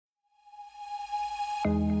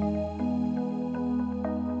This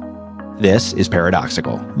is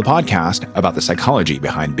Paradoxical, the podcast about the psychology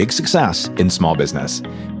behind big success in small business.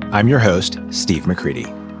 I'm your host, Steve McCready.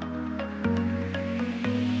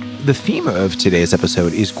 The theme of today's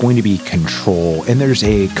episode is going to be control, and there's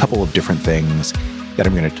a couple of different things that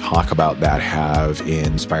I'm going to talk about that have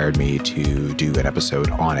inspired me to do an episode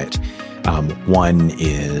on it. One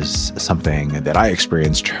is something that I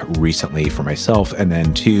experienced recently for myself, and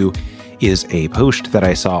then two is a post that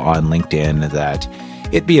I saw on LinkedIn that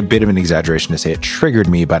it'd be a bit of an exaggeration to say it triggered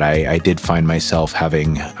me, but I did find myself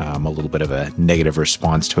having a little bit of a negative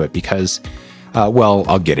response to it because,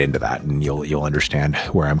 I'll get into that and you'll understand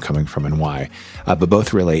where I'm coming from and why. But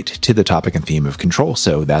both relate to the topic and theme of control,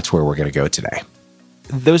 so that's where we're going to go today.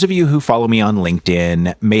 Those of you who follow me on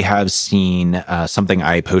LinkedIn may have seen something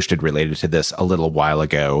I posted related to this a little while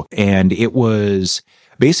ago, and it was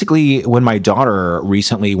basically when my daughter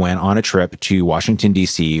recently went on a trip to Washington,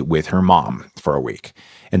 D.C. with her mom for a week.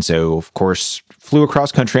 And so, of course, flew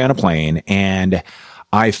across country on a plane, and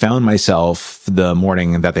I found myself the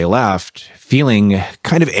morning that they left feeling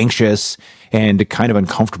kind of anxious and kind of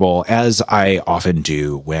uncomfortable, as I often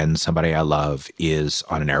do when somebody I love is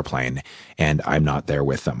on an airplane and I'm not there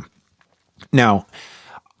with them. Now,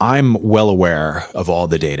 I'm well aware of all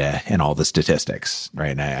the data and all the statistics, right?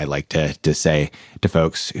 And I like to say to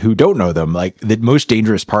folks who don't know them, like the most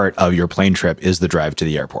dangerous part of your plane trip is the drive to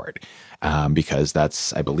the airport, because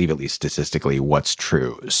that's, I believe, at least statistically, what's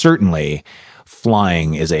true. Certainly,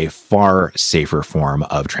 flying is a far safer form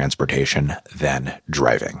of transportation than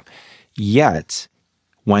driving. Yet,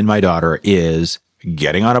 when my daughter is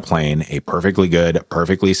getting on a plane, a perfectly good,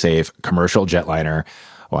 perfectly safe commercial jetliner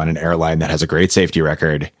on an airline that has a great safety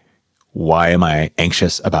record, why am I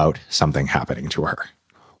anxious about something happening to her?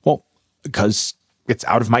 Well, because it's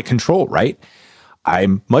out of my control, right?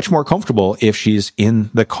 I'm much more comfortable if she's in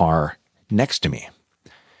the car next to me.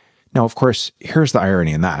 Now, of course, here's the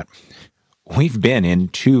irony in that. We've been in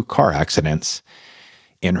 2 car accidents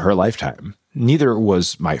in her lifetime. Neither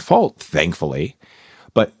was my fault, thankfully,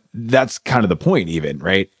 but that's kind of the point even,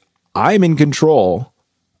 right? I'm in control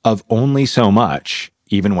of only so much,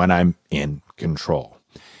 even when I'm in control.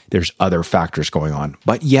 There's other factors going on,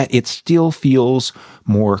 but yet it still feels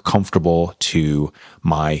more comfortable to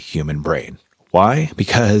my human brain. Why?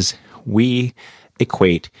 Because we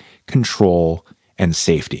equate control and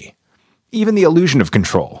safety, even the illusion of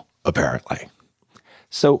control, apparently.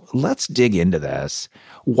 So let's dig into this,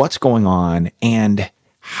 what's going on, and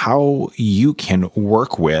how you can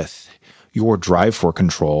work with your drive for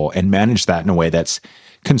control and manage that in a way that's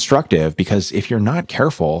constructive, because if you're not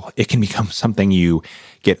careful, it can become something you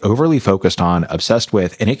get overly focused on, obsessed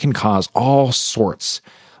with, and it can cause all sorts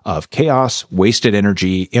of chaos, wasted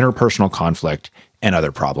energy, interpersonal conflict, and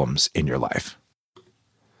other problems in your life.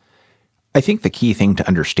 I think the key thing to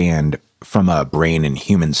understand from a brain and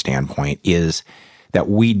human standpoint is that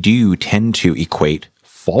we do tend to equate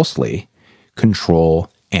falsely control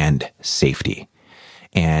and safety.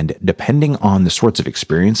 And depending on the sorts of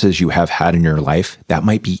experiences you have had in your life, that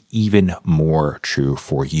might be even more true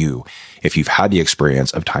for you. If you've had the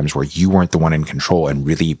experience of times where you weren't the one in control and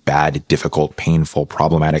really bad, difficult, painful,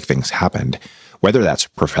 problematic things happened, whether that's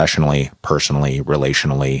professionally, personally,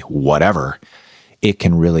 relationally, whatever, it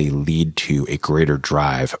can really lead to a greater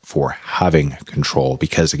drive for having control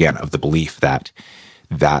because, again, of the belief that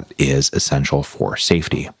that is essential for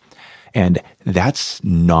safety. And that's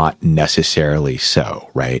not necessarily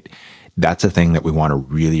so, right? That's a thing that we want to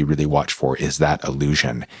really, really watch for, is that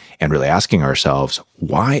illusion, and really asking ourselves,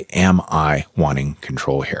 why am I wanting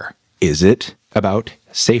control here? Is it about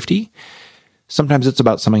safety? Sometimes it's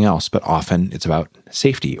about something else, but often it's about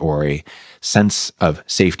safety or a sense of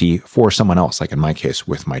safety for someone else, like in my case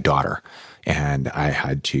with my daughter. And I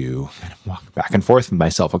had to walk back and forth with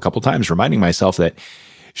myself a couple times, reminding myself that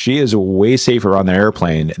she is way safer on the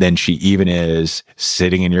airplane than she even is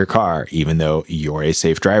sitting in your car, even though you're a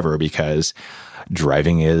safe driver, because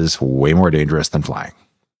driving is way more dangerous than flying.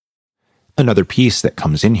 Another piece that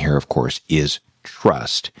comes in here, of course, is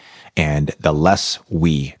trust. And the less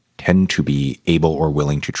we tend to be able or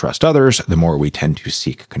willing to trust others, the more we tend to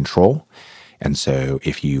seek control. And so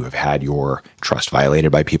if you have had your trust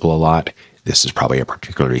violated by people a lot, this is probably a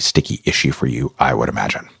particularly sticky issue for you, I would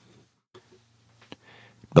imagine.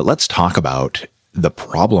 But let's talk about the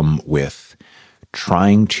problem with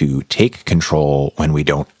trying to take control when we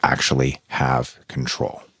don't actually have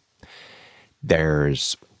control.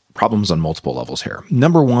 There's problems on multiple levels here.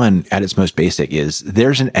 Number one, at its most basic, is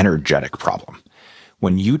there's an energetic problem.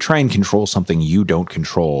 When you try and control something you don't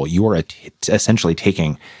control, you are essentially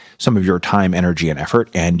taking some of your time, energy, and effort,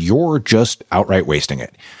 and you're just outright wasting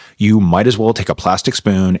it. You might as well take a plastic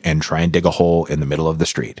spoon and try and dig a hole in the middle of the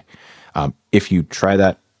street. If you try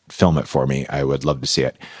that, film it for me. I would love to see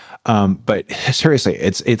it. But seriously,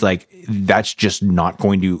 it's like, that's just not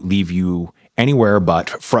going to leave you anywhere but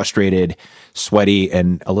frustrated, sweaty,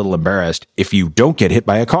 and a little embarrassed if you don't get hit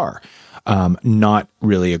by a car. Not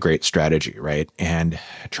really a great strategy, right? And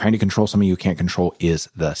trying to control something you can't control is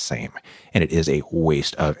the same. And it is a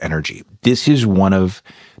waste of energy. This is one of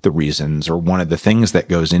the reasons, or one of the things that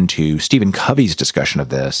goes into Stephen Covey's discussion of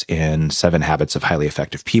this in 7 Habits of Highly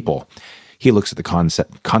Effective People. He looks at the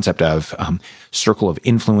concept of circle of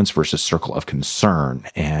influence versus circle of concern,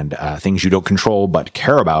 and things you don't control but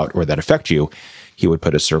care about or that affect you. He would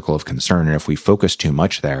put a circle of concern. And if we focus too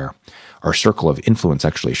much there, our circle of influence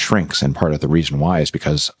actually shrinks. And part of the reason why is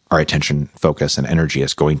because our attention, focus, and energy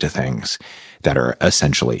is going to things that are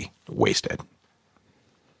essentially wasted.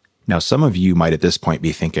 Now, some of you might at this point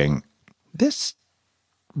be thinking, this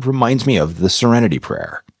reminds me of the Serenity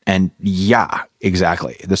Prayer. And yeah,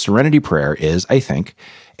 exactly. The Serenity Prayer is, I think,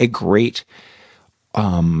 a great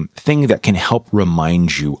thing that can help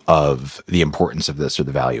remind you of the importance of this or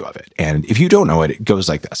the value of it. And if you don't know it, it goes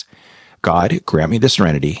like this. God, grant me the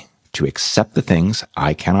serenity to accept the things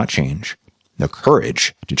I cannot change, the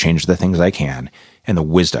courage to change the things I can, and the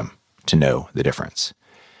wisdom to know the difference.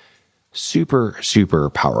 Super, super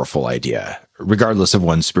powerful idea, regardless of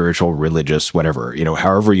one's spiritual, religious, whatever,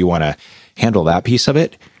 however you want to handle that piece of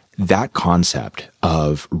it. That concept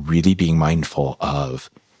of really being mindful of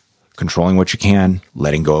controlling what you can,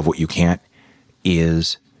 letting go of what you can't,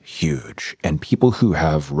 is huge. And people who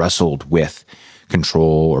have wrestled with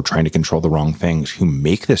control or trying to control the wrong things, who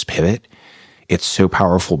make this pivot, it's so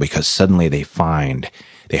powerful because suddenly they find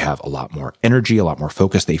they have a lot more energy, a lot more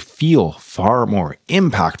focus. They feel far more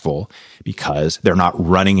impactful because they're not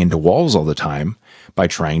running into walls all the time by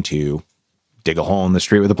trying to dig a hole in the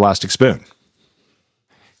street with a plastic spoon.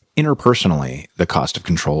 Interpersonally, the cost of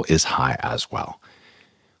control is high as well.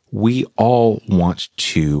 We all want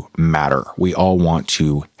to matter. We all want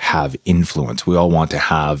to have influence. We all want to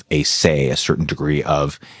have a say, a certain degree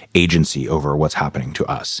of agency over what's happening to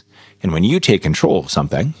us. And when you take control of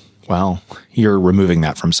something, well, you're removing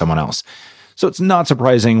that from someone else. So it's not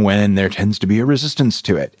surprising when there tends to be a resistance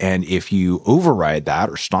to it. And if you override that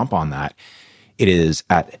or stomp on that, it is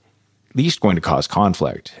at least going to cause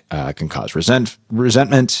conflict. It can cause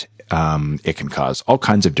resentment. It can cause all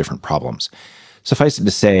kinds of different problems. Suffice it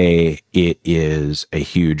to say, it is a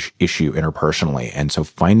huge issue interpersonally. And so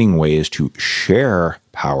finding ways to share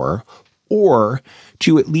power, or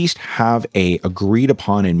to at least have a agreed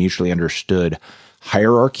upon and mutually understood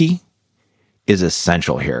hierarchy, is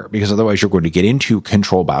essential here, because otherwise you're going to get into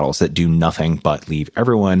control battles that do nothing but leave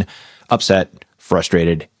everyone upset,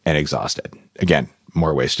 frustrated, and exhausted. Again,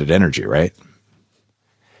 more wasted energy, right?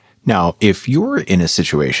 Now, if you're in a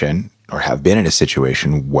situation, or have been in a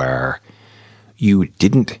situation, where you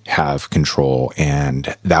didn't have control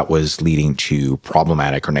and that was leading to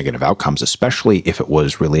problematic or negative outcomes, especially if it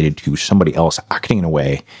was related to somebody else acting in a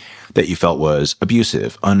way that you felt was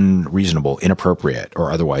abusive, unreasonable, inappropriate,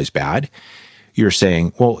 or otherwise bad, you're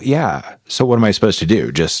saying, well, yeah, so what am I supposed to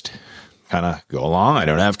do? Just kind of go along? I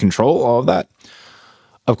don't have control, all of that?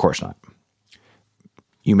 Of course not.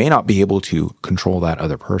 You may not be able to control that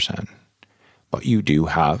other person, but you do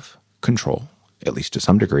have control, at least to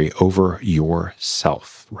some degree, over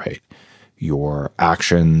yourself, right? Your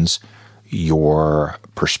actions, your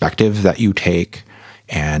perspective that you take,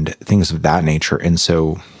 and things of that nature. And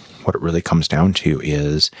so what it really comes down to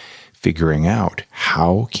is figuring out,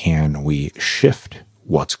 how can we shift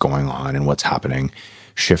what's going on and what's happening,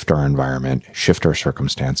 shift our environment, shift our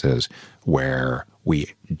circumstances where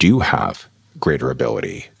we do have greater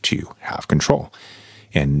ability to have control.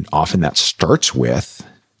 And often that starts with,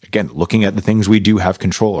 again, looking at the things we do have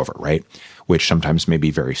control over, right? Which sometimes may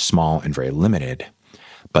be very small and very limited,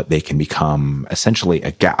 but they can become essentially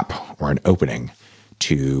a gap or an opening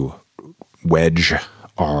to wedge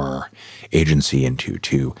our agency into,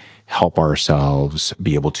 to help ourselves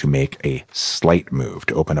be able to make a slight move,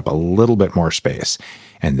 to open up a little bit more space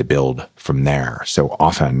and to build from there. So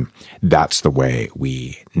often that's the way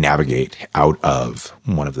we navigate out of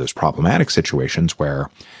one of those problematic situations where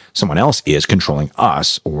someone else is controlling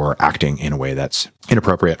us or acting in a way that's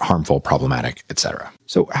inappropriate, harmful, problematic, etc.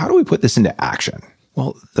 So how do we put this into action?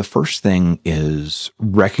 Well, the first thing is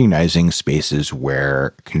recognizing spaces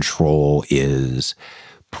where control is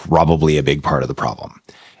probably a big part of the problem.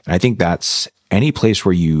 And I think that's any place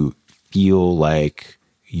where you feel like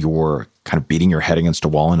you're kind of beating your head against a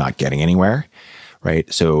wall and not getting anywhere.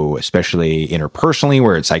 right? So especially interpersonally,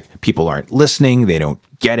 where it's like people aren't listening, they don't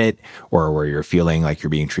get it, or where you're feeling like you're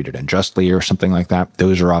being treated unjustly or something like that.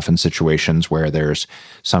 Those are often situations where there's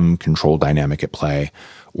some control dynamic at play.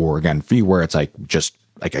 Or again, for you, where it's like, just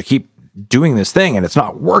like I keep doing this thing and it's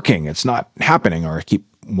not working, it's not happening, or I keep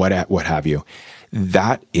what have you.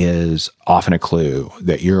 That is often a clue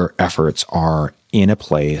that your efforts are in a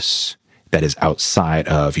place that is outside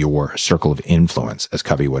of your circle of influence, as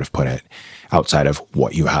Covey would have put it, outside of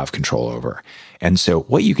what you have control over. And so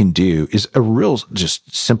what you can do is a real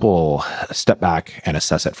just simple step back and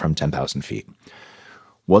assess it from 10,000 feet.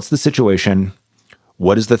 What's the situation?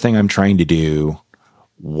 What is the thing I'm trying to do?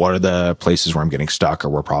 What are the places where I'm getting stuck or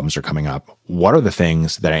where problems are coming up? What are the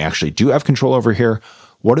things that I actually do have control over here?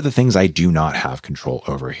 What are the things I do not have control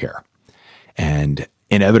over here? And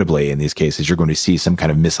inevitably, in these cases, you're going to see some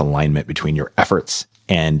kind of misalignment between your efforts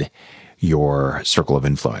and your circle of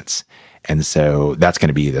influence. And so that's going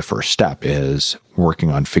to be the first step, is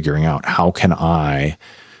working on figuring out, how can I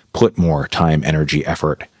put more time, energy,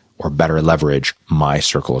 effort, or better leverage my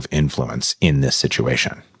circle of influence in this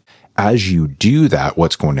situation? As you do that,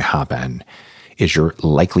 what's going to happen is you're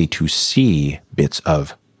likely to see bits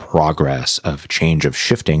of progress, of change, of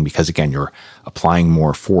shifting, because again, you're applying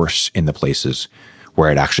more force in the places where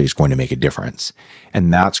it actually is going to make a difference.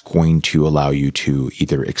 And that's going to allow you to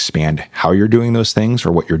either expand how you're doing those things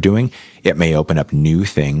or what you're doing. It may open up new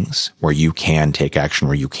things where you can take action,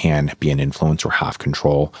 where you can be an influence or have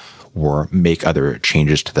control, or make other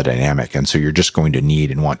changes to the dynamic. And so you're just going to need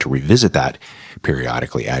and want to revisit that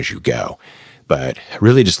periodically as you go. But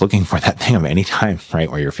really just looking for that thing of any time, right,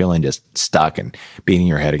 where you're feeling just stuck and beating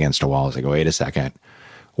your head against a wall. It's like, wait a second,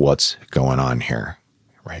 what's going on here,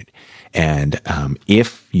 right? And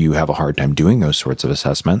if you have a hard time doing those sorts of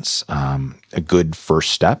assessments, a good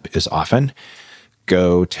first step is often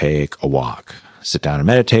go take a walk, sit down and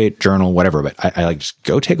meditate, journal, whatever. But I like, just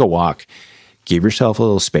go take a walk, give yourself a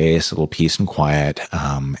little space, a little peace and quiet,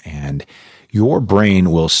 and your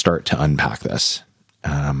brain will start to unpack this.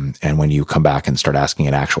 And when you come back and start asking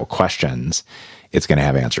it actual questions, it's going to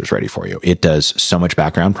have answers ready for you. It does so much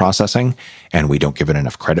background processing, and we don't give it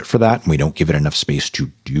enough credit for that. And we don't give it enough space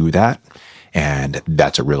to do that. And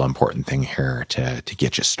that's a real important thing here to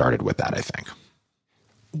get you started with that, I think.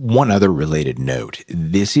 One other related note,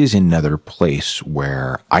 this is another place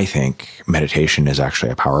where I think meditation is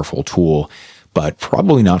actually a powerful tool, but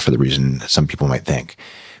probably not for the reason some people might think.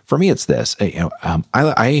 For me, it's this.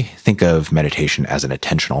 I think of meditation as an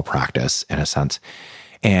attentional practice in a sense.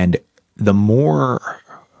 And the more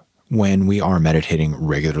when we are meditating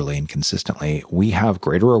regularly and consistently, we have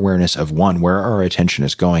greater awareness of, one, where our attention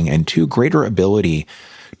is going, and two, greater ability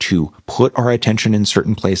to put our attention in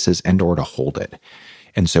certain places and or to hold it.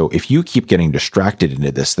 And so if you keep getting distracted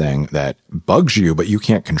into this thing that bugs you, but you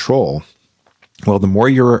can't control, well, the more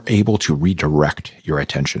you're able to redirect your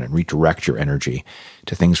attention and redirect your energy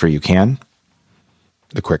to things where you can,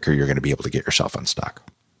 the quicker you're going to be able to get yourself unstuck.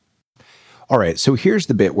 All right, so here's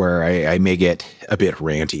the bit where I may get a bit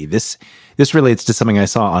ranty. This relates to something I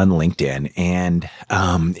saw on LinkedIn, and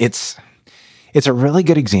it's a really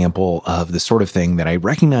good example of the sort of thing that I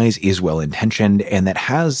recognize is well-intentioned and that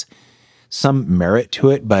has some merit to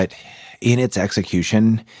it, but in its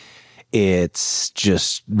execution, it's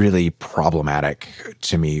just really problematic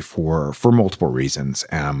to me for multiple reasons.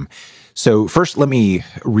 So first, let me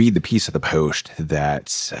read the piece of the post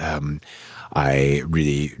that I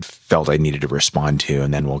really felt I needed to respond to,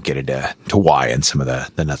 and then we'll get into why and some of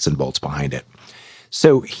the nuts and bolts behind it.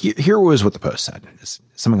 So here was what the post said. It's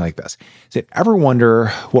something like this. It said, ever wonder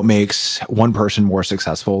what makes one person more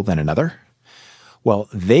successful than another? Well,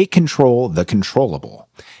 they control the controllable.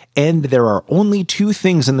 And there are only two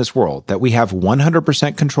things in this world that we have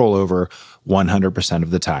 100% control over 100%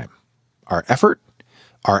 of the time: our effort,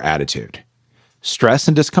 our attitude. Stress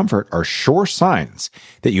and discomfort are sure signs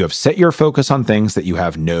that you have set your focus on things that you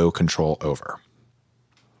have no control over.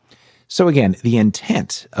 So again, the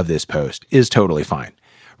intent of this post is totally fine,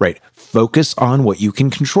 right? Focus on what you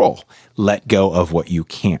can control. Let go of what you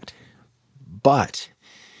can't. But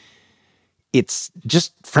it's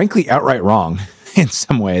just frankly outright wrong in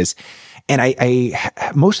some ways. And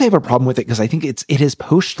I mostly have a problem with it because I think it is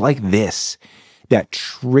posts like this that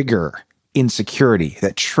trigger insecurity,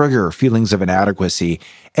 that trigger feelings of inadequacy,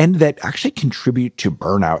 and that actually contribute to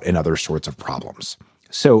burnout and other sorts of problems.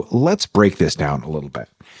 So let's break this down a little bit.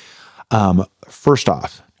 First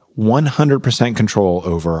off, 100% control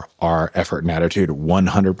over our effort and attitude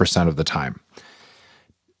 100% of the time.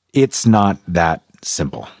 It's not that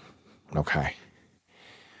simple. Okay.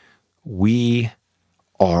 We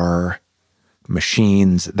are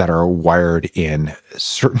machines that are wired in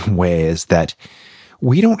certain ways that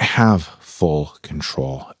we don't have full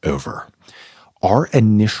control over. Our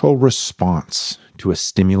initial response to a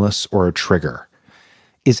stimulus or a trigger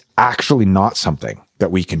is actually not something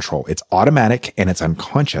that we control. It's automatic and it's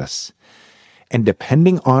unconscious. And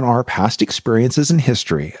depending on our past experiences and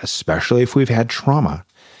history, especially if we've had trauma,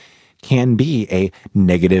 can be a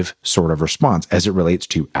negative sort of response as it relates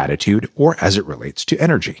to attitude or as it relates to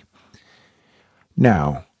energy.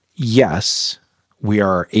 Now, yes, we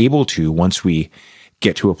are able to, once we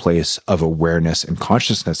get to a place of awareness and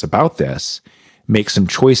consciousness about this, make some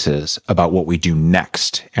choices about what we do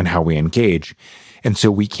next and how we engage. And so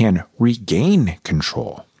we can regain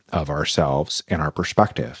control of ourselves and our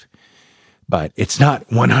perspective. But it's not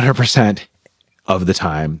 100% of the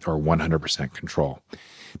time or 100% control.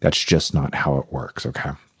 That's just not how it works,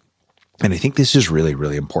 okay? And I think this is really,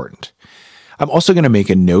 really important. I'm also going to make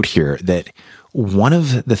a note here that one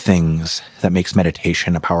of the things that makes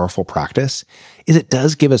meditation a powerful practice is it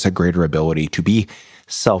does give us a greater ability to be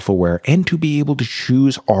self-aware and to be able to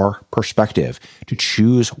choose our perspective, to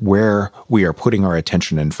choose where we are putting our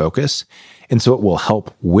attention and focus. And so it will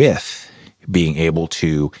help with being able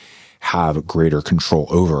to have greater control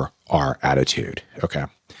over our attitude, okay?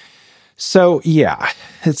 So yeah,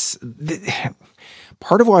 it's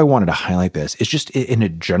part of why I wanted to highlight this is just in a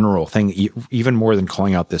general thing, even more than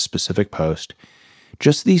calling out this specific post,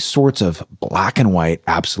 just these sorts of black and white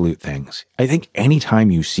absolute things. I think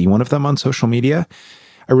anytime you see one of them on social media,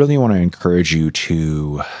 I really want to encourage you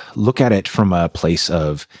to look at it from a place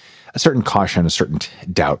of a certain caution, a certain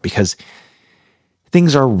doubt, because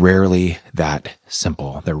things are rarely that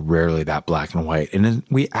simple. They're rarely that black and white. And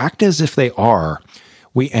we act as if they are,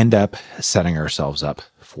 we end up setting ourselves up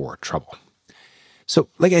for trouble. So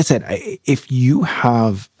like I said, if you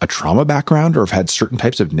have a trauma background or have had certain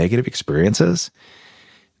types of negative experiences,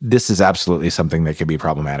 this is absolutely something that could be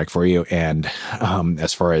problematic for you. And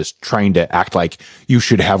as far as trying to act like you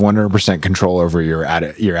should have 100% control over your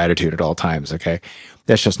attitude at all times, okay?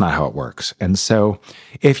 That's just not how it works. And so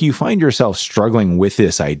if you find yourself struggling with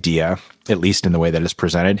this idea, at least in the way that it's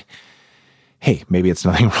presented, hey, maybe it's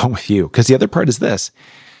nothing wrong with you. Because the other part is this,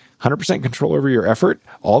 100% control over your effort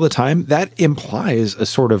all the time, that implies a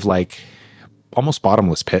sort of like almost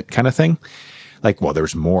bottomless pit kind of thing. Like, well,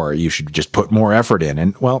 there's more. You should just put more effort in.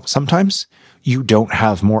 And well, sometimes you don't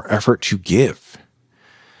have more effort to give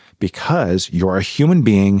because you're a human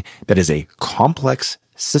being that is a complex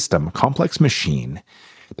system, complex machine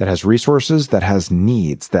that has resources, that has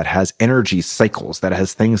needs, that has energy cycles, that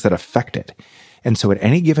has things that affect it. And so at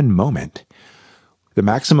any given moment, the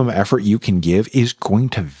maximum effort you can give is going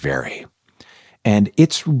to vary. And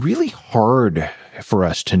it's really hard for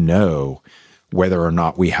us to know whether or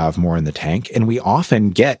not we have more in the tank. And we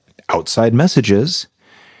often get outside messages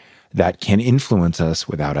that can influence us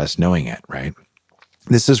without us knowing it, right?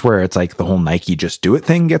 This is where it's like the whole Nike just do it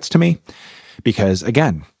thing gets to me. Because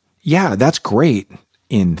again, yeah, that's great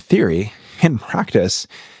in theory. In practice,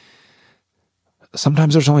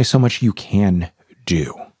 sometimes there's only so much you can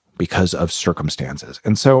do because of circumstances.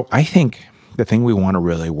 And so I think the thing we want to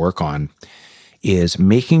really work on is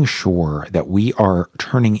making sure that we are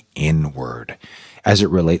turning inward as it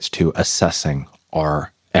relates to assessing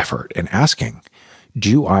our effort and asking,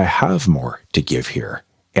 do I have more to give here?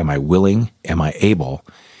 Am I willing? Am I able?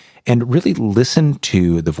 And really listen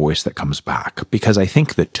to the voice that comes back, because I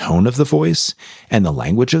think the tone of the voice and the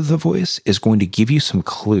language of the voice is going to give you some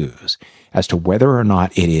clues as to whether or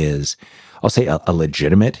not it is, I'll say, a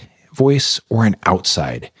legitimate voice or an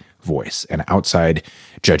outside voice, an outside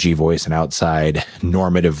judgy voice, an outside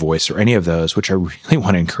normative voice, or any of those, which I really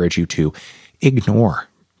want to encourage you to ignore,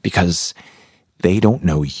 because they don't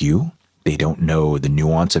know you. They don't know the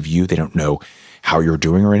nuance of you. They don't know how you're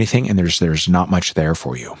doing or anything. And there's not much there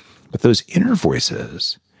for you. But those inner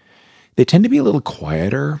voices, they tend to be a little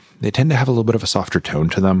quieter. They tend to have a little bit of a softer tone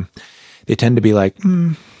to them. They tend to be like,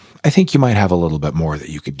 I think you might have a little bit more that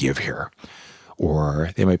you could give here.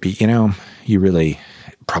 Or they might be, you really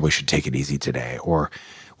probably should take it easy today, or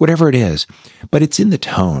whatever it is. But it's in the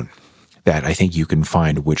tone that I think you can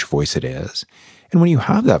find which voice it is. And when you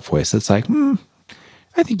have that voice, it's like,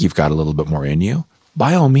 I think you've got a little bit more in you.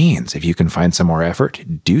 By all means, if you can find some more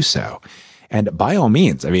effort, do so. And by all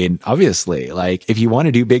means, I mean, obviously, like if you want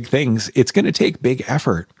to do big things, it's going to take big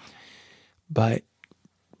effort. But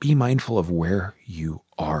be mindful of where you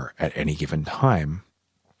are at any given time.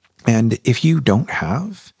 And if you don't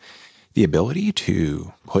have the ability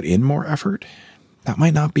to put in more effort, that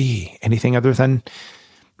might not be anything other than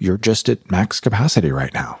you're just at max capacity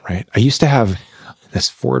right now, right? I used to have this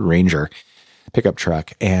Ford Ranger pickup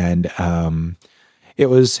truck, and it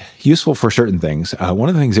was useful for certain things. One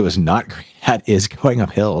of the things it was not great at is going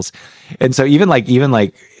up hills. And so even like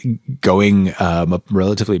going up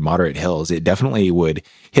relatively moderate hills, it definitely would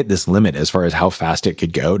hit this limit as far as how fast it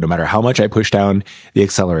could go, no matter how much I push down the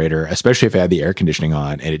accelerator, especially if I had the air conditioning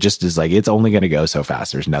on. And it just is like, it's only going to go so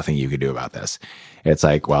fast. There's nothing you can do about this. It's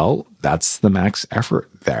like, well, that's the max effort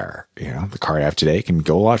there. The car I have today can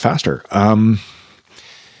go a lot faster.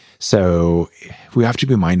 So we have to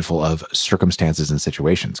be mindful of circumstances and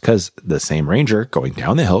situations, because the same Ranger going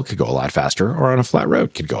down the hill could go a lot faster, or on a flat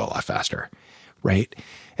road could go a lot faster, right?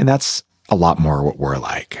 And that's a lot more what we're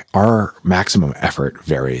like. Our maximum effort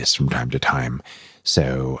varies from time to time.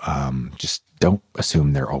 So just don't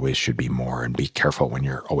assume there always should be more, and be careful when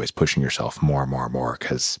you're always pushing yourself more and more and more,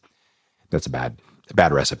 because that's a bad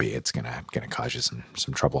recipe. It's gonna cause you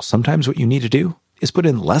some trouble. Sometimes what you need to do is put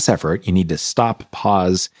in less effort. You need to stop,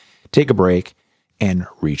 pause, take a break, and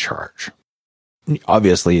recharge.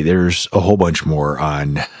 Obviously, there's a whole bunch more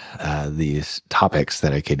on these topics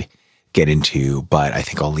that I could get into, but I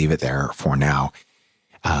think I'll leave it there for now.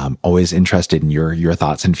 Always interested in your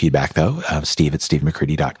thoughts and feedback, though.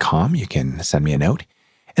 Steve@stevemccready.com. You can send me a note.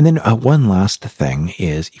 And then one last thing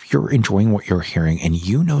is, if you're enjoying what you're hearing and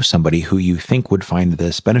you know somebody who you think would find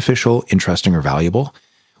this beneficial, interesting, or valuable,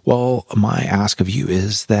 well, my ask of you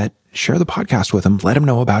is that share the podcast with them. Let them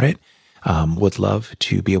know about it. Would love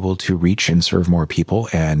to be able to reach and serve more people,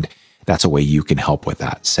 and that's a way you can help with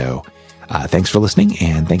that. So thanks for listening,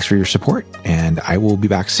 and thanks for your support. And I will be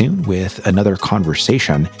back soon with another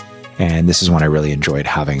conversation. And this is one I really enjoyed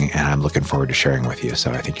having, and I'm looking forward to sharing with you.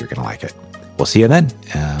 So I think you're going to like it. We'll see you then,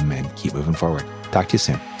 and keep moving forward. Talk to you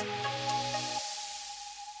soon.